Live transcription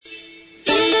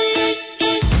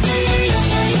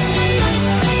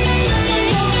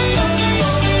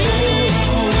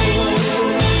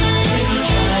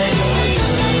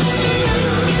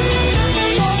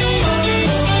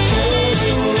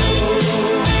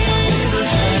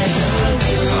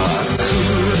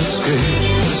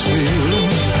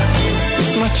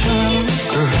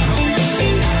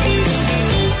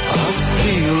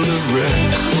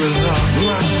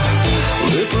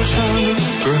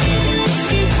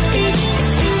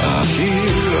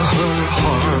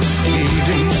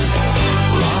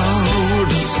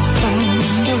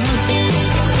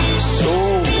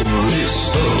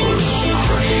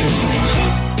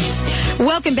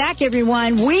back,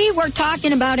 everyone. We were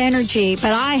talking about energy,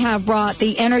 but I have brought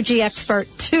the energy expert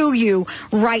to you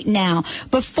right now.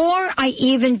 Before I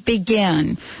even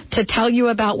begin to tell you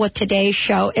about what today's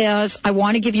show is, I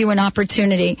want to give you an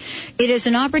opportunity. It is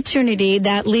an opportunity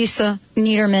that Lisa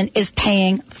Niederman is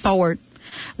paying forward.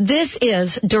 This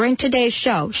is, during today's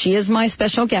show, she is my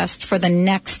special guest for the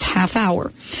next half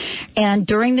hour. And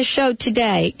during the show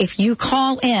today, if you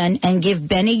call in and give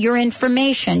Benny your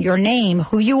information, your name,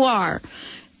 who you are,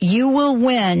 you will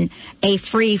win a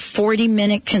free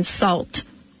 40-minute consult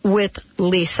with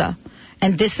Lisa.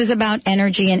 And this is about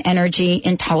energy and energy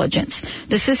intelligence.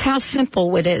 This is how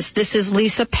simple it is. This is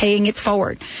Lisa paying it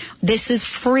forward. This is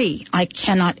free. I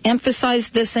cannot emphasize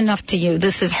this enough to you.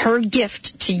 This is her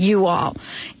gift to you all.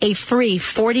 A free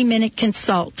 40-minute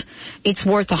consult. It's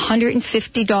worth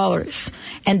 $150.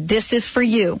 And this is for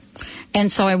you. And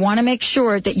so I want to make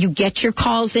sure that you get your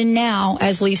calls in now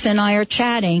as Lisa and I are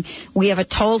chatting. We have a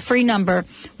toll-free number,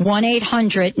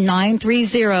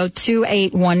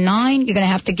 1-800-930-2819. You're going to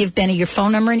have to give Benny your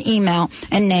phone number and email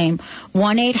and name,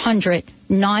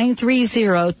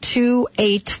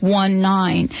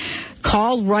 1-800-930-2819.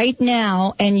 Call right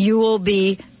now, and you will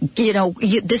be,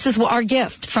 this is our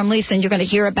gift from Lisa, and you're going to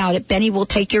hear about it. Benny will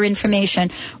take your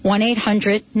information,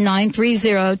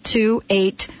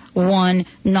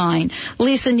 1-800-930-2819.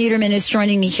 Lisa Niederman is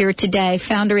joining me here today,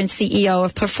 founder and CEO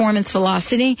of Performance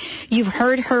Velocity. You've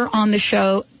heard her on the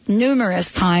show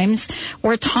numerous times.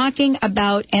 We're talking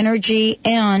about energy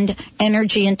and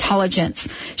energy intelligence.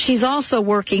 She's also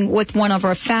working with one of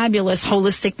our fabulous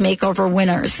holistic makeover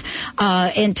winners,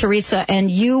 in Teresa,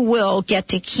 and you will get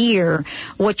to hear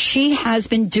what she has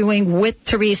been doing with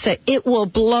Teresa. It will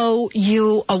blow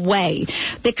you away,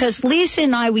 because Lisa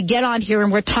and I, we get on here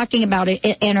and we're talking about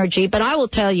energy, but I will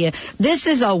tell you, this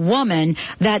is a woman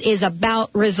that is about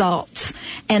results,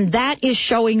 and that is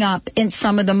showing up in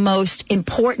some of the most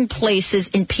important places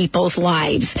in people's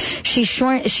lives.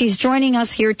 She's joining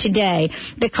us here today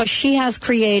because she has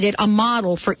created a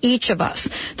model for each of us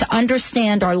to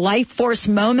understand our life force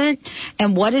moment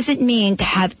and what does it mean to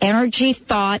have energy,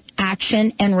 thought,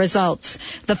 action, and results.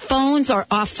 The phones are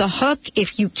off the hook.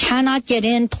 If you cannot get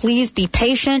in, please be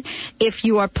patient. If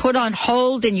you are put on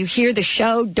hold and you hear the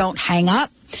show, don't hang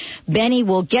up. Benny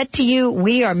will get to you.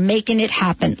 We are making it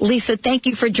happen. Lisa, thank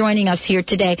you for joining us here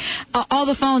today. All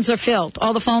the phones are filled.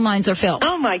 All the phone lines are filled.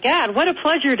 Oh, my God. What a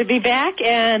pleasure to be back.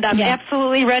 And I'm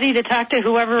absolutely ready to talk to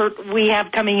whoever we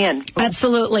have coming in.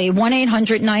 Absolutely.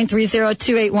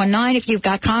 1-800-930-2819. If you've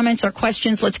got comments or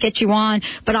questions, let's get you on.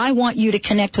 But I want you to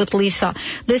connect with Lisa.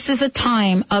 This is a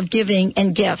time of giving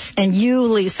and gifts. And you,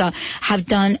 Lisa, have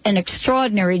done an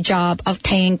extraordinary job of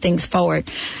paying things forward.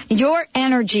 Your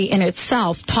energy in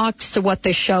itself talks to what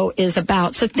this show is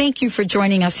about. So thank you for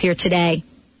joining us here today.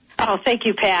 Oh, thank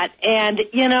you, Pat. And,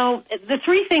 the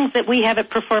three things that we have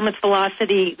at Performance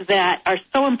Velocity that are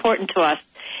so important to us,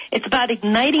 it's about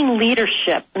igniting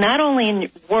leadership, not only in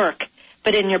your work,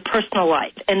 but in your personal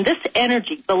life. And this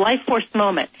energy, the life force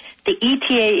moment, the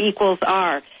ETA equals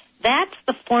R, that's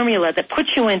the formula that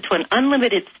puts you into an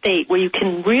unlimited state where you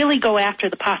can really go after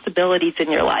the possibilities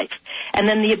in your life. And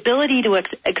then the ability to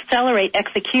accelerate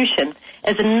execution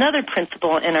is another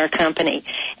principle in our company.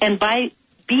 And by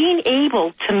being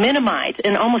able to minimize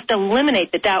and almost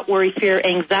eliminate the doubt, worry, fear,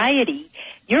 anxiety,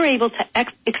 you're able to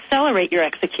accelerate your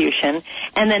execution.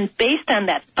 And then based on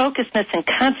that focusedness and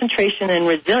concentration and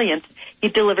resilience, you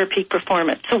deliver peak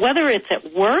performance. So whether it's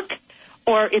at work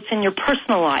or it's in your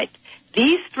personal life,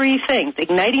 these three things,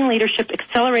 igniting leadership,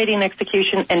 accelerating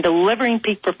execution, and delivering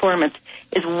peak performance,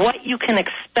 is what you can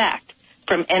expect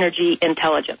from energy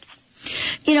intelligence.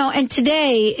 And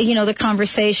today, the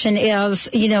conversation is,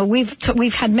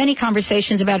 we've had many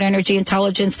conversations about energy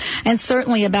intelligence and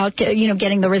certainly about,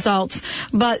 getting the results,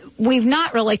 but we've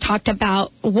not really talked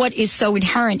about what is so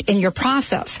inherent in your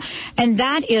process. And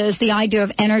that is the idea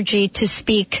of energy to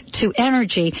speak to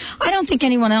energy. I don't think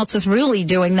anyone else is really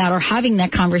doing that or having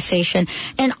that conversation.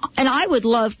 And I would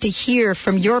love to hear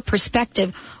from your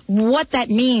perspective what that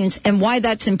means and why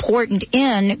that's important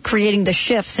in creating the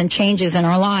shifts and changes in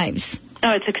our lives.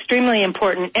 Oh, it's extremely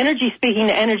important. Energy speaking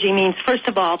to energy means, first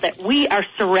of all, that we are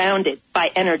surrounded by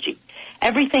energy.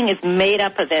 Everything is made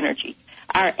up of energy.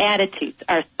 Our attitudes,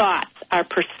 our thoughts, our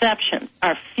perceptions,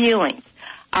 our feelings,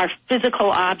 our physical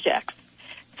objects.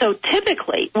 So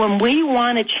typically, when we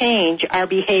want to change our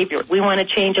behavior, we want to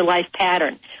change a life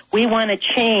pattern, we want to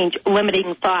change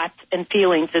limiting thoughts and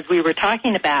feelings, as we were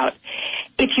talking about,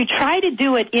 if you try to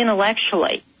do it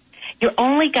intellectually, you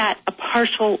only have a part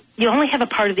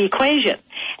of the equation.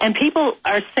 And people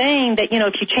are saying that,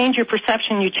 if you change your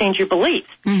perception, you change your beliefs.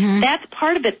 Mm-hmm. That's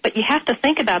part of it, but you have to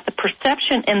think about the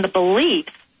perception and the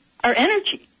beliefs are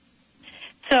energy.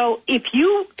 So if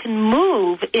you can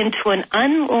move into an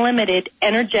unlimited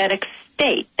energetic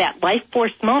state, that life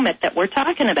force moment that we're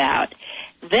talking about,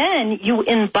 then you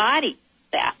embody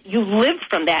that. You live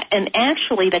from that, and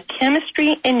actually the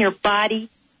chemistry in your body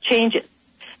changes.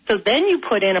 So then you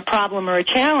put in a problem or a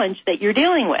challenge that you're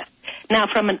dealing with. Now,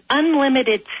 from an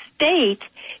unlimited state,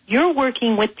 you're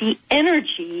working with the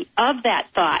energy of that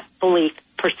thought, belief,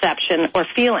 perception, or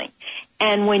feeling.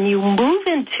 And when you move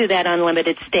into that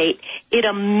unlimited state, it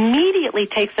immediately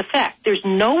takes effect. There's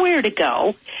nowhere to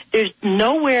go. There's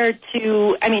nowhere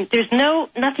to, there's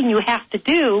nothing you have to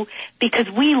do,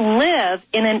 because we live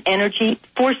in an energy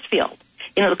force field.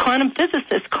 The quantum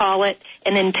physicists call it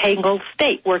an entangled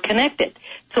state. We're connected.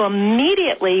 So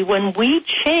immediately when we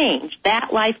change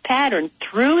that life pattern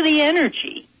through the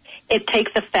energy, it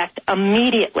takes effect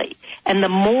immediately. And the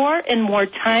more and more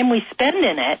time we spend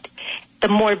in it, the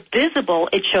more visible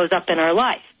it shows up in our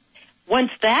life.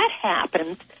 Once that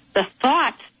happens, the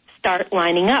thoughts start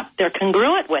lining up. They're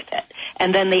congruent with it.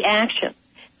 And then the action.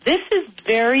 This is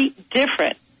very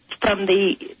different from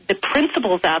the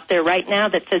principles out there right now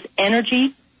that says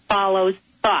energy follows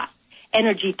thought.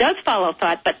 Energy does follow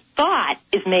thought, but thought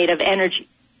is made of energy.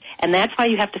 And that's why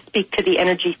you have to speak to the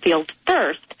energy field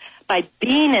first, by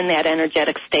being in that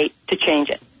energetic state to change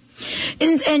it.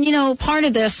 And part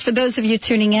of this, for those of you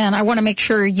tuning in, I want to make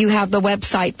sure you have the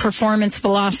website,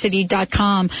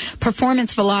 performancevelocity.com,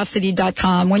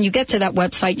 performancevelocity.com. When you get to that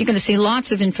website, you're going to see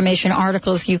lots of information,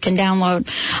 articles you can download.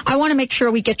 I want to make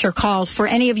sure we get your calls. For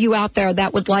any of you out there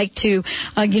that would like to,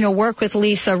 work with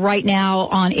Lisa right now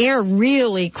on air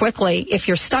really quickly, if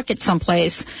you're stuck at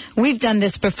someplace, we've done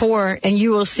this before, and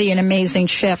you will see an amazing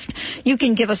shift. You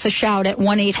can give us a shout at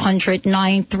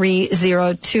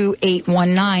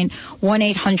 1-800-930-2819.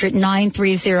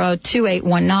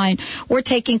 1-800-930-2819. We're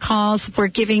taking calls. We're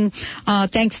giving,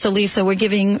 thanks to Lisa, we're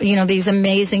giving, these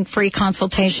amazing free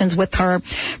consultations with her.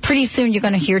 Pretty soon you're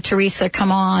going to hear Teresa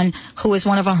come on, who is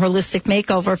one of our holistic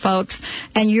makeover folks,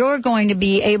 and you're going to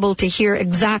be able to hear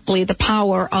exactly the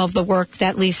power of the work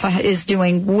that Lisa is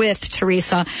doing with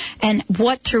Teresa and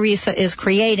what Teresa is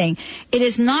creating. It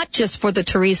is not just for the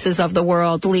Teresas of the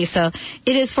world, Lisa.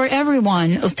 It is for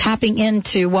everyone tapping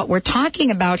into what we're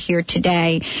talking about here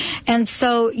today. And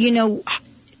so,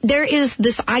 there is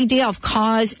this idea of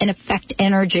cause and effect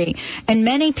energy, and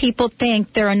many people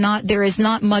think there is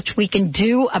not much we can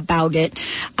do about it.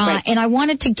 Right. And I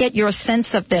wanted to get your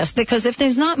sense of this, because if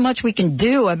there's not much we can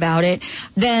do about it,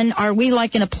 then are we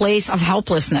like in a place of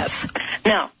helplessness?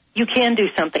 No. You can do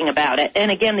something about it.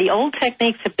 And again, the old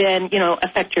techniques have been,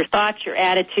 affect your thoughts, your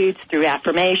attitudes through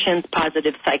affirmations,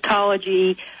 positive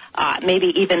psychology,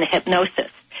 maybe even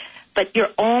hypnosis. But you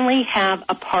only have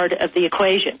a part of the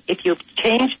equation. If you've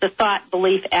changed the thought,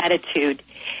 belief, attitude,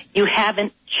 you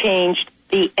haven't changed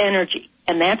the energy.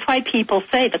 And that's why people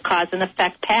say the cause and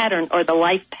effect pattern or the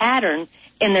life pattern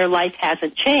in their life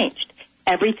hasn't changed.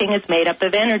 Everything is made up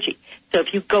of energy. So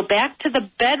if you go back to the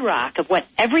bedrock of what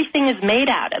everything is made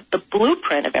out of, the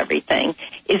blueprint of everything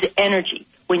is energy.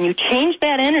 When you change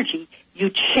that energy, you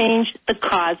change the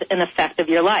cause and effect of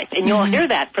your life. And you'll hear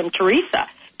that from Teresa.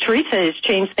 Teresa has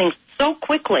changed things so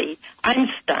quickly, I'm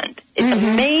stunned. It's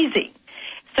amazing.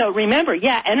 So remember,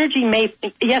 energy may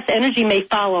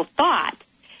follow thought,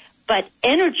 but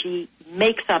energy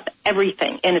makes up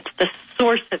everything, and it's the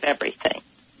source of everything.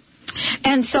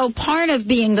 And so part of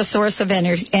being the source of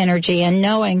energy and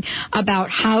knowing about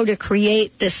how to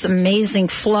create this amazing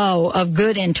flow of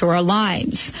good into our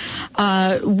lives,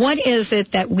 what is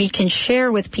it that we can share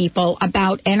with people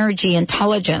about energy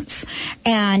intelligence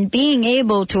and being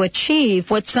able to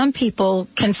achieve what some people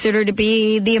consider to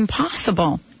be the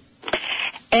impossible?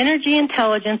 Energy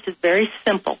intelligence is very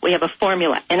simple. We have a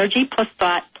formula. Energy plus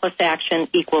thought plus action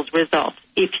equals results.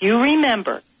 If you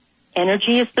remember,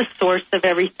 energy is the source of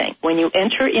everything. When you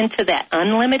enter into that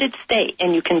unlimited state,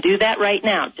 and you can do that right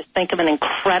now, just think of an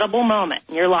incredible moment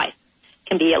in your life. It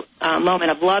can be a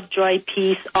moment of love, joy,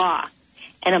 peace, awe.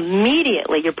 And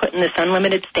immediately you're put in this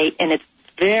unlimited state, and it's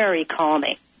very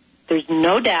calming. There's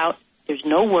no doubt, there's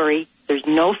no worry, there's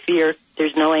no fear,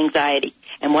 there's no anxiety.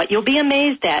 And what you'll be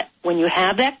amazed at when you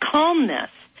have that calmness,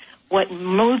 what you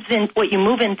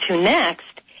move into next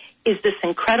is this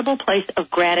incredible place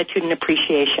of gratitude and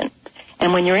appreciation.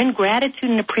 And when you're in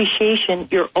gratitude and appreciation,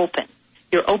 you're open.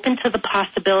 You're open to the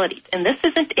possibilities. And this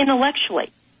isn't intellectually,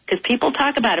 because people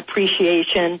talk about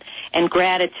appreciation and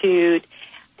gratitude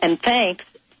and thanks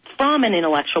from an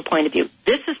intellectual point of view.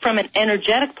 This is from an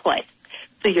energetic place.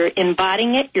 So you're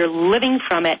embodying it, you're living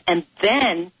from it, and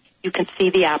then you can see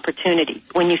the opportunities.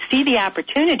 When you see the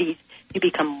opportunities, you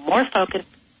become more focused,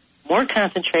 more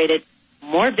concentrated,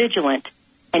 more vigilant,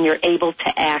 and you're able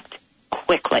to act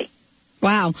quickly.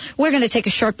 Wow. We're going to take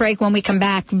a short break. When we come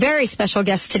back, very special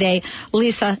guest today,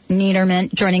 Lisa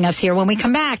Niederman, joining us here. When we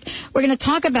come back, we're going to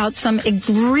talk about some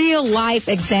real-life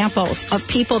examples of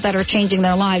people that are changing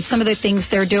their lives, some of the things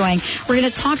they're doing. We're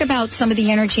going to talk about some of the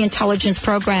energy intelligence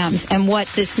programs and what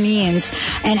this means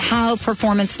and how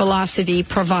Performance Velocity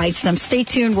provides them. Stay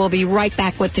tuned. We'll be right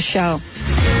back with the show.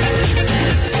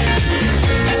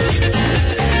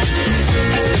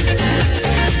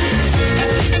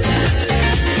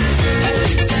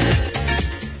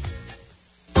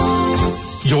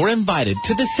 You're invited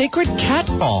to the Sacred Cat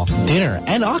Ball, dinner,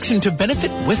 and auction to benefit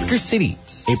Whisker City,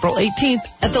 April 18th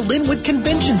at the Linwood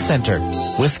Convention Center.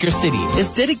 Whisker City is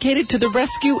dedicated to the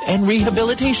rescue and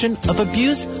rehabilitation of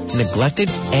abused,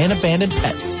 neglected, and abandoned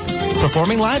pets.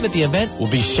 Performing live at the event will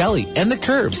be Shelley and the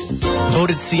Curves,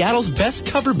 voted Seattle's best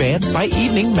cover band by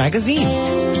Evening Magazine.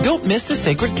 Don't miss the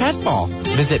Sacred Cat Ball.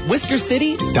 Visit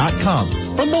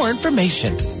whiskercity.com for more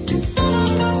information.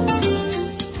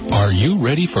 Are you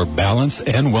ready for balance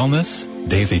and wellness?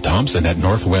 Daisy Thompson at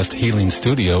Northwest Healing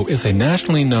Studio is a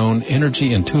nationally known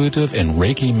energy intuitive and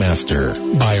Reiki master.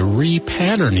 By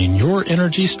repatterning your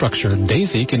energy structure,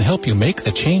 Daisy can help you make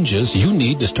the changes you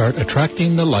need to start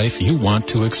attracting the life you want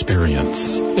to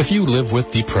experience. If you live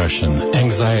with depression,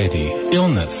 anxiety,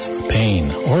 illness,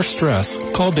 pain, or stress,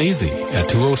 call Daisy at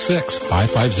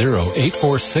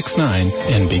 206-550-8469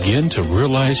 and begin to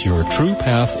realize your true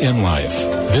path in life.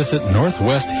 Visit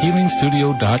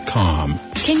northwesthealingstudio.com.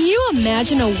 Can you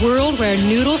imagine a world where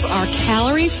noodles are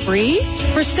calorie-free?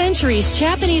 For centuries,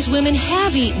 Japanese women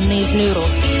have eaten these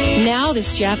noodles. Now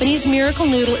this Japanese miracle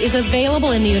noodle is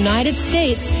available in the United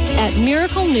States at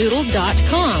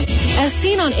miraclenoodle.com. As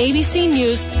seen on ABC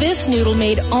News, this noodle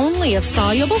made only of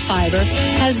soluble fiber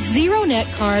has 0 net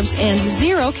carbs and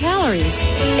 0 calories.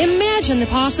 Imagine the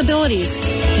possibilities.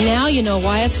 Now you know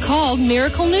why it's called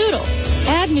Miracle Noodle.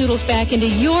 Add noodles back into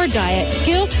your diet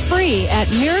guilt-free at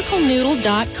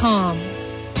miraclenoodle.com.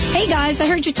 Hey guys, I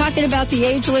heard you talking about the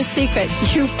ageless secret.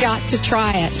 You've got to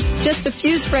try it. Just a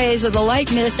few sprays of the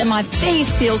light mist and my face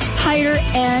feels tighter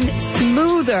and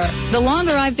smoother. The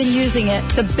longer I've been using it,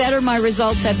 the better my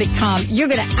results have become. You're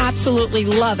going to absolutely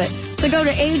love it. So go to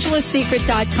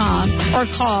agelesssecret.com or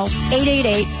call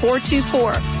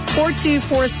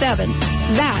 888-424-4247.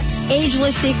 That's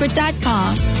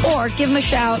agelesssecret.com or give them a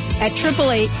shout at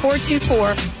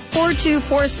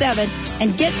 888-424-4247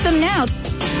 and get some now.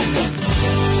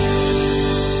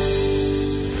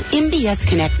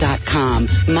 MBSConnect.com,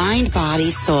 Mind, Body,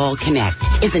 Soul Connect,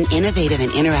 is an innovative and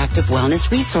interactive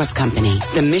wellness resource company.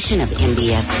 The mission of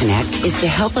MBS Connect is to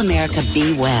help America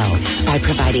be well by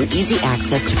providing easy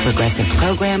access to progressive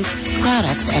programs,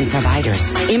 products, and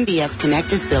providers. MBS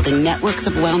Connect is building networks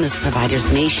of wellness providers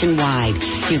nationwide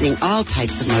using all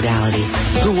types of modalities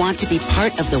who want to be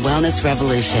part of the wellness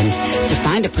revolution. To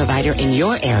find a provider in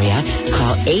your area,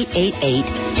 call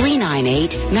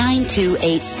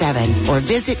 888-398-9287 or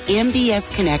visit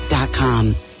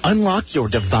mbsconnect.com. Unlock your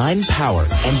divine power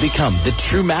and become the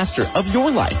true master of your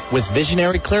life with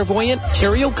visionary clairvoyant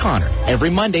Terry O'Connor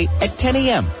every Monday at 10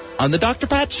 a.m. on The Dr.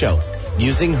 Pat Show.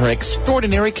 Using her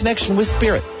extraordinary connection with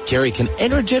Spirit, Terry can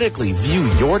energetically view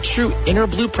your true inner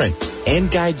blueprint and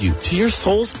guide you to your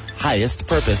soul's highest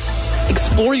purpose.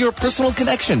 Explore your personal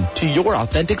connection to your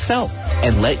authentic self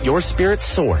and let your spirit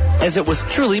soar as it was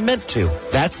truly meant to.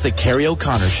 That's The Terry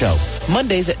O'Connor Show.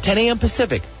 Mondays at 10 a.m.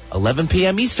 Pacific, 11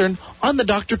 p.m. Eastern on The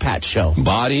Dr. Pat Show.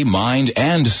 Body, mind,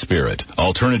 and spirit.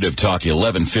 Alternative Talk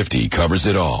 1150 covers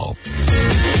it all.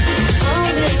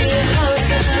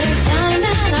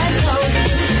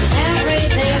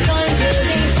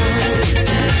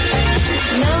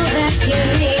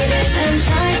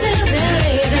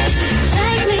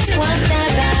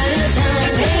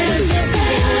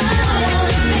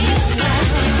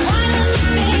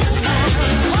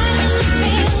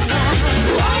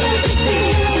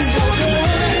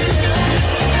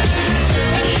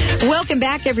 Welcome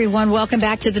back, everyone. Welcome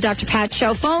back to the Dr. Pat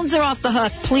Show. Phones are off the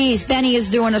hook. Please, Benny is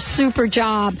doing a super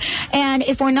job. And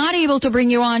if we're not able to bring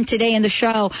you on today in the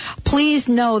show, please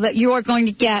know that you are going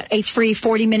to get a free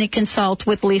 40-minute consult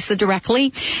with Lisa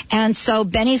directly. And so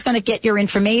Benny's going to get your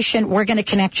information. We're going to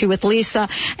connect you with Lisa.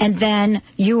 And then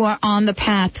you are on the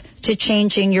path to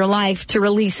changing your life, to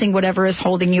releasing whatever is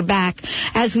holding you back.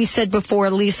 As we said before,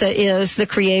 Lisa is the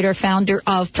creator, founder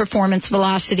of Performance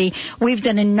Velocity. We've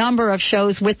done a number of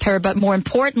shows with her, but more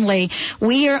importantly,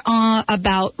 we are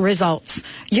about results.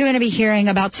 You're going to be hearing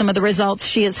about some of the results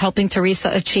she is helping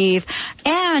Teresa achieve.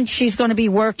 And she's going to be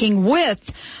working with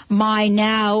my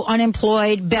now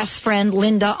unemployed best friend,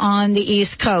 Linda, on the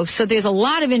East Coast. So there's a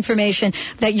lot of information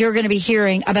that you're going to be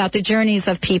hearing about the journeys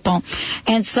of people.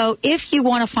 And so if you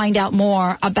want to find out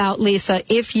more about Lisa,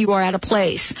 if you are at a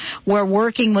place where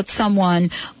working with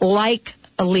someone like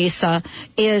Lisa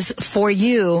is for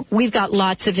you, we've got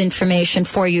lots of information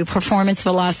for you.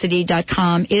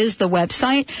 PerformanceVelocity.com is the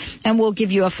website, and we'll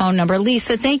give you a phone number.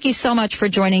 Lisa, thank you so much for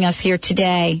joining us here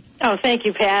today. Oh, thank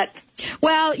you, Pat.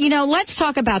 Well, let's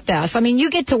talk about this. I mean,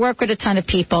 you get to work with a ton of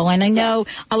people, and I know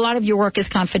a lot of your work is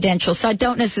confidential, so I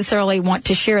don't necessarily want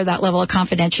to share that level of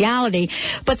confidentiality.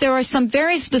 But there are some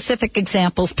very specific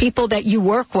examples, people that you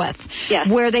work with,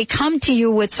 where they come to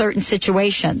you with certain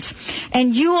situations,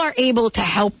 and you are able to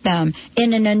help them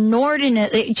in an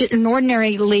inordinately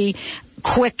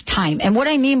quick time. And what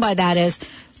I mean by that is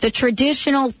the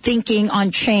traditional thinking on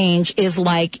change is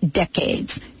like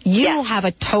decades. You have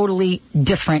a totally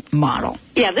different model.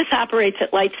 Yeah, this operates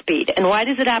at light speed. And why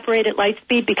does it operate at light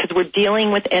speed? Because we're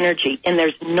dealing with energy, and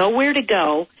there's nowhere to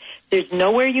go. There's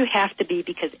nowhere you have to be,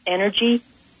 because energy,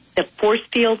 the force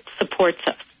field, supports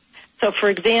us. So, for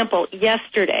example,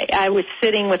 yesterday I was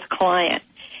sitting with a client,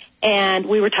 and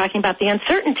we were talking about the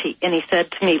uncertainty. And he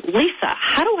said to me, Lisa,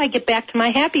 how do I get back to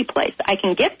my happy place? I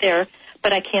can get there,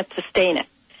 but I can't sustain it.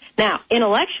 Now,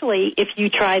 intellectually, if you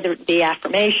try the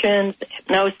affirmations, the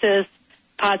hypnosis,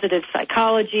 positive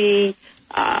psychology,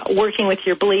 working with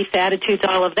your beliefs, attitudes,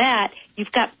 all of that,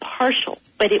 you've got partial,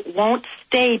 but it won't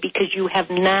stay because you have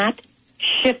not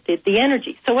shifted the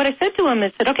energy. So what I said to him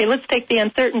is, okay, let's take the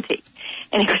uncertainty.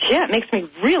 And he goes, yeah, it makes me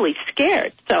really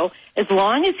scared. So as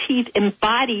long as he's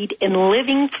embodied in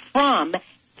living from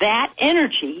that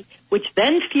energy, which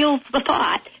then fuels the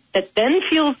thought, that then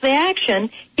fuels the action,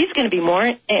 he's going to be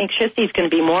more anxious, he's going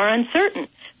to be more uncertain.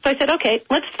 So I said, okay,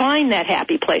 let's find that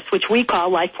happy place, which we call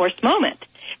life force moment,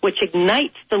 which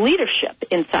ignites the leadership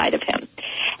inside of him.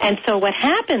 And so what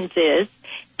happens is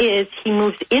he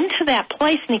moves into that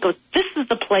place, and he goes, this is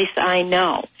the place I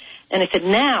know. And I said,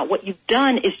 now what you've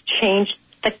done is changed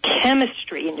the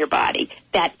chemistry in your body,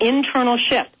 that internal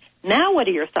shift. Now what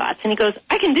are your thoughts? And he goes,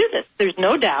 I can do this. There's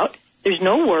no doubt. There's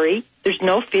no worry. There's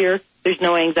no fear. There's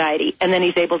no anxiety. And then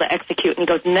he's able to execute. And he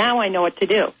goes, now I know what to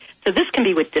do. So this can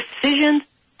be with decisions,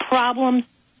 problems,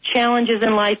 challenges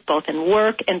in life, both in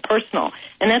work and personal.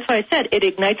 And that's why I said it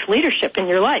ignites leadership in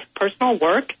your life, personal,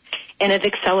 work, and it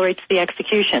accelerates the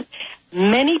execution.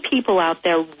 Many people out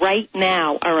there right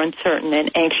now are uncertain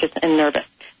and anxious and nervous.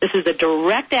 This is a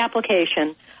direct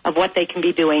application of what they can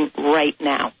be doing right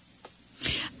now.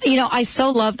 I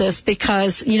so love this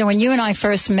because, when you and I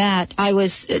first met, I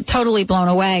was totally blown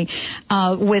away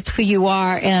with who you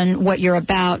are and what you're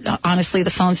about. Honestly,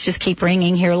 the phones just keep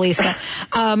ringing here, Lisa.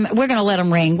 We're going to let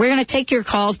them ring. We're going to take your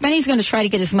calls. Benny's going to try to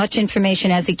get as much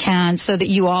information as he can so that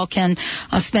you all can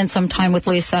spend some time with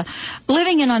Lisa.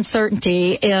 Living in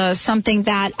uncertainty is something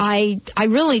that I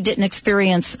really didn't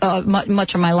experience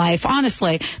much of my life.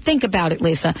 Honestly, think about it,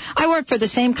 Lisa. I worked for the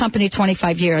same company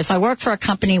 25 years. I worked for a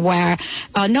company where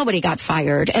nobody got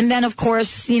fired. And then, of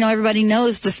course, everybody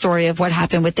knows the story of what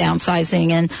happened with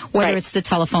downsizing and whether it's the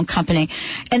telephone company.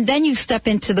 And then you step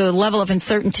into the level of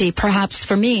uncertainty, perhaps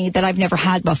for me, that I've never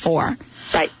had before.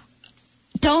 Right.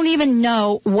 Don't even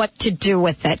know what to do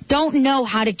with it. Don't know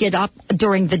how to get up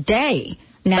during the day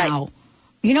now. Right.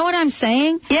 You know what I'm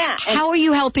saying? Yeah. How are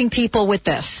you helping people with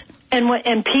this?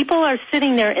 And people are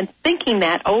sitting there and thinking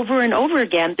that over and over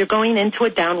again, they're going into a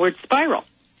downward spiral.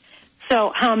 So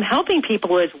how I'm helping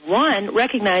people is, one,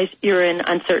 recognize you're in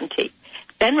uncertainty.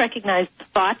 Then recognize the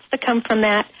thoughts that come from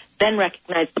that. Then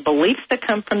recognize the beliefs that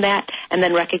come from that. And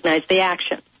then recognize the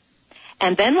actions.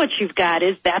 And then what you've got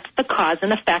is that's the cause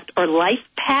and effect or life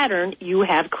pattern you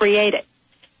have created.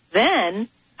 Then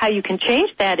how you can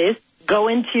change that is go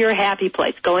into your happy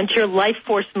place. Go into your life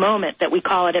force moment that we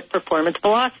call it at Performance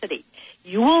Velocity.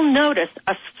 You will notice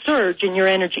a surge in your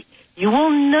energy. You will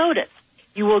notice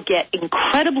you will get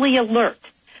incredibly alert,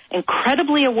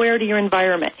 incredibly aware to your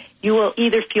environment. You will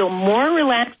either feel more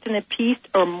relaxed and at peace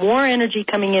or more energy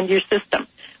coming into your system.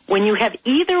 When you have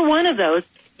either one of those,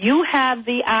 you have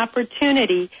the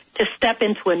opportunity to step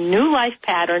into a new life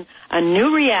pattern, a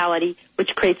new reality,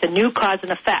 which creates a new cause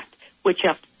and effect, which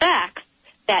affects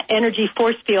that energy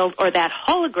force field or that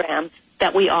hologram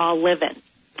that we all live in.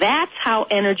 That's how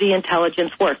energy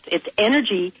intelligence works. It's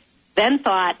energy, then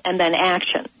thought, and then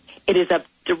action. It is a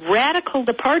radical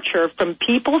departure from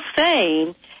people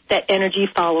saying that energy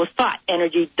follows thought.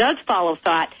 Energy does follow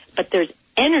thought, but there's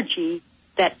energy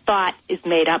that thought is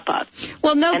made up of.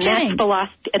 Well, no and kidding.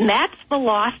 That's the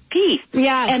lost piece.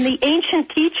 Yes. And the ancient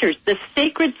teachers, the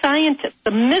sacred scientists,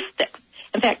 the mystics.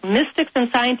 In fact, mystics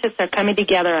and scientists are coming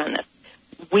together on this.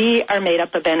 We are made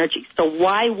up of energy. So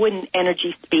why wouldn't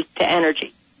energy speak to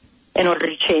energy in order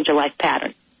to change a life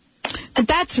pattern?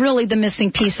 That's really the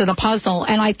missing piece of the puzzle.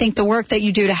 And I think the work that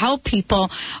you do to help people,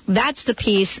 that's the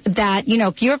piece that,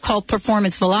 you're called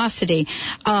performance velocity.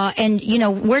 And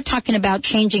we're talking about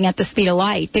changing at the speed of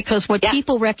light, because what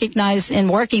people recognize in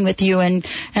working with you, and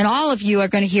all of you are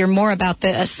going to hear more about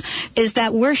this, is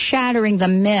that we're shattering the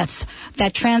myth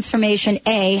that transformation,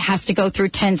 A, has to go through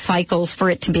 10 cycles for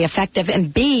it to be effective,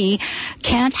 and B,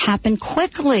 can't happen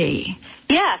quickly.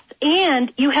 Yes,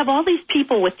 and you have all these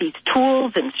people with these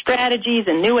tools and strategies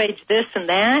and New Age this and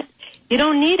that. You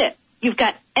don't need it. You've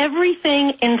got everything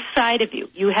inside of you.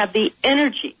 You have the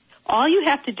energy. All you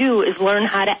have to do is learn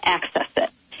how to access it.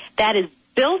 That is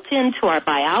built into our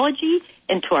biology,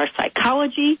 into our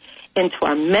psychology, into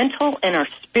our mental and our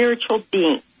spiritual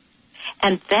being.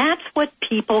 And that's what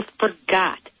people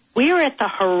forgot. We are at the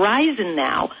horizon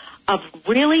now of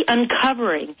really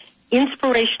uncovering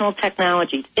inspirational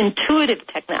technologies, intuitive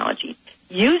technologies,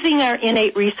 using our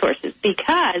innate resources,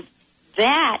 because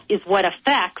that is what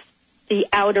affects the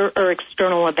outer or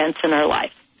external events in our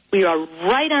life. We are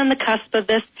right on the cusp of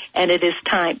this, and it is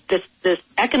time. This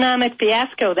economic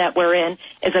fiasco that we're in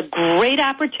is a great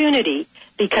opportunity,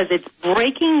 because it's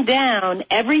breaking down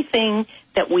everything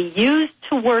that we used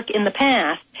to work in the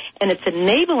past, and it's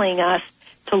enabling us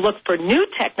to look for new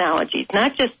technologies,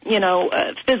 not just,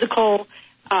 physical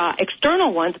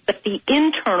external ones, but the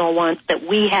internal ones that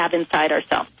we have inside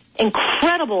ourselves.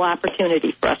 Incredible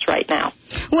opportunity for us right now.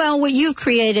 Well, what you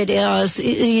created is,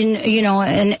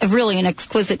 really an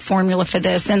exquisite formula for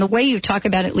this. And the way you talk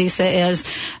about it, Lisa, is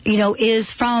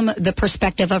from the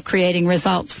perspective of creating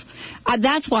results.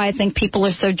 That's why I think people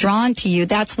are so drawn to you.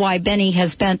 That's why Benny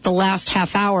has spent the last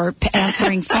half hour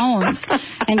answering phones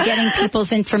and getting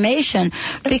people's information.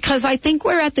 Because I think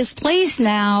we're at this place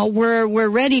now where we're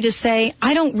ready to say,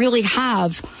 I don't really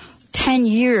have 10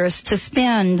 years to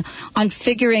spend on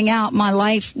figuring out my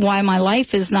life, why my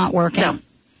life is not working.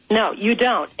 No, you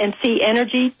don't. And see,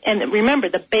 energy, and remember,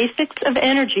 the basics of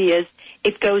energy is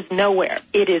it goes nowhere.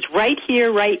 It is right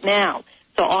here, right now.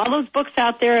 So all those books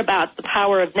out there about the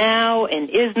power of now and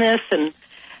isness, and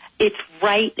it's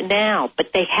right now,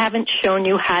 but they haven't shown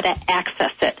you how to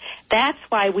access it. That's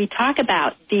why we talk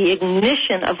about the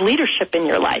ignition of leadership in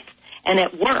your life and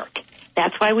at work.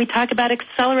 That's why we talk about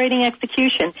accelerating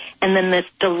execution, and then this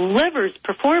delivers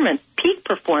performance, peak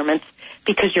performance,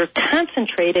 because you're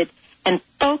concentrated and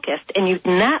focused, and you're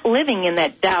not living in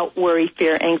that doubt, worry,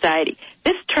 fear, anxiety.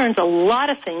 This turns a lot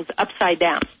of things upside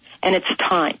down, and it's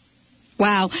time.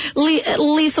 Wow.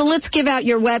 Lisa, let's give out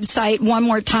your website one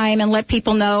more time and let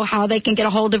people know how they can get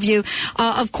a hold of you.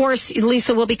 Of course,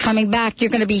 Lisa will be coming back. You're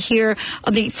going to be here.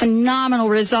 The phenomenal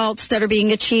results that are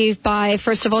being achieved by,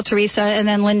 first of all, Teresa, and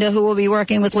then Linda, who will be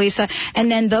working with Lisa,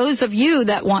 and then those of you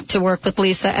that want to work with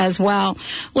Lisa as well.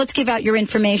 Let's give out your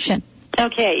information.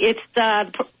 Okay. It's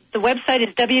the website is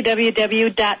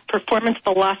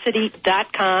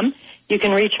www.performancevelocity.com. You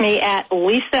can reach me at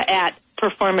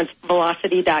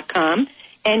lisa@performancevelocity.com,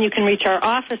 and you can reach our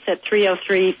office at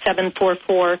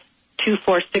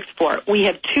 303-744-2464. We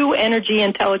have 2 energy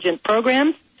intelligent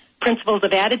programs. Principles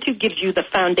of Attitude gives you the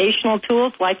foundational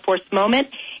tools, Life Force Moment,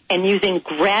 and using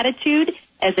gratitude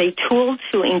as a tool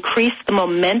to increase the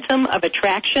momentum of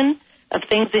attraction of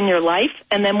things in your life.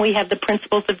 And then we have the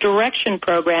Principles of Direction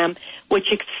program,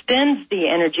 which extends the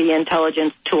energy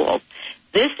intelligence tools.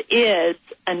 This is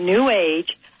a new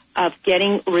age of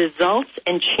getting results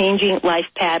and changing life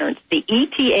patterns. The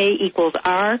ETA equals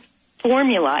R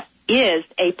formula is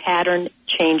a pattern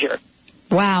changer.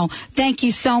 Wow. Thank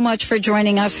you so much for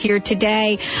joining us here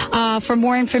today. For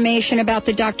more information about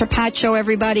the Dr. Pat Show,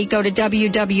 everybody, go to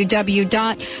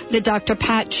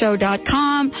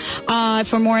www.thedrpatshow.com.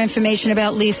 For more information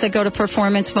about Lisa, go to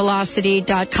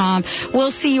performancevelocity.com.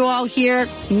 We'll see you all here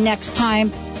next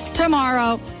time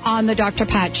tomorrow on the Dr.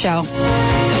 Pat Show.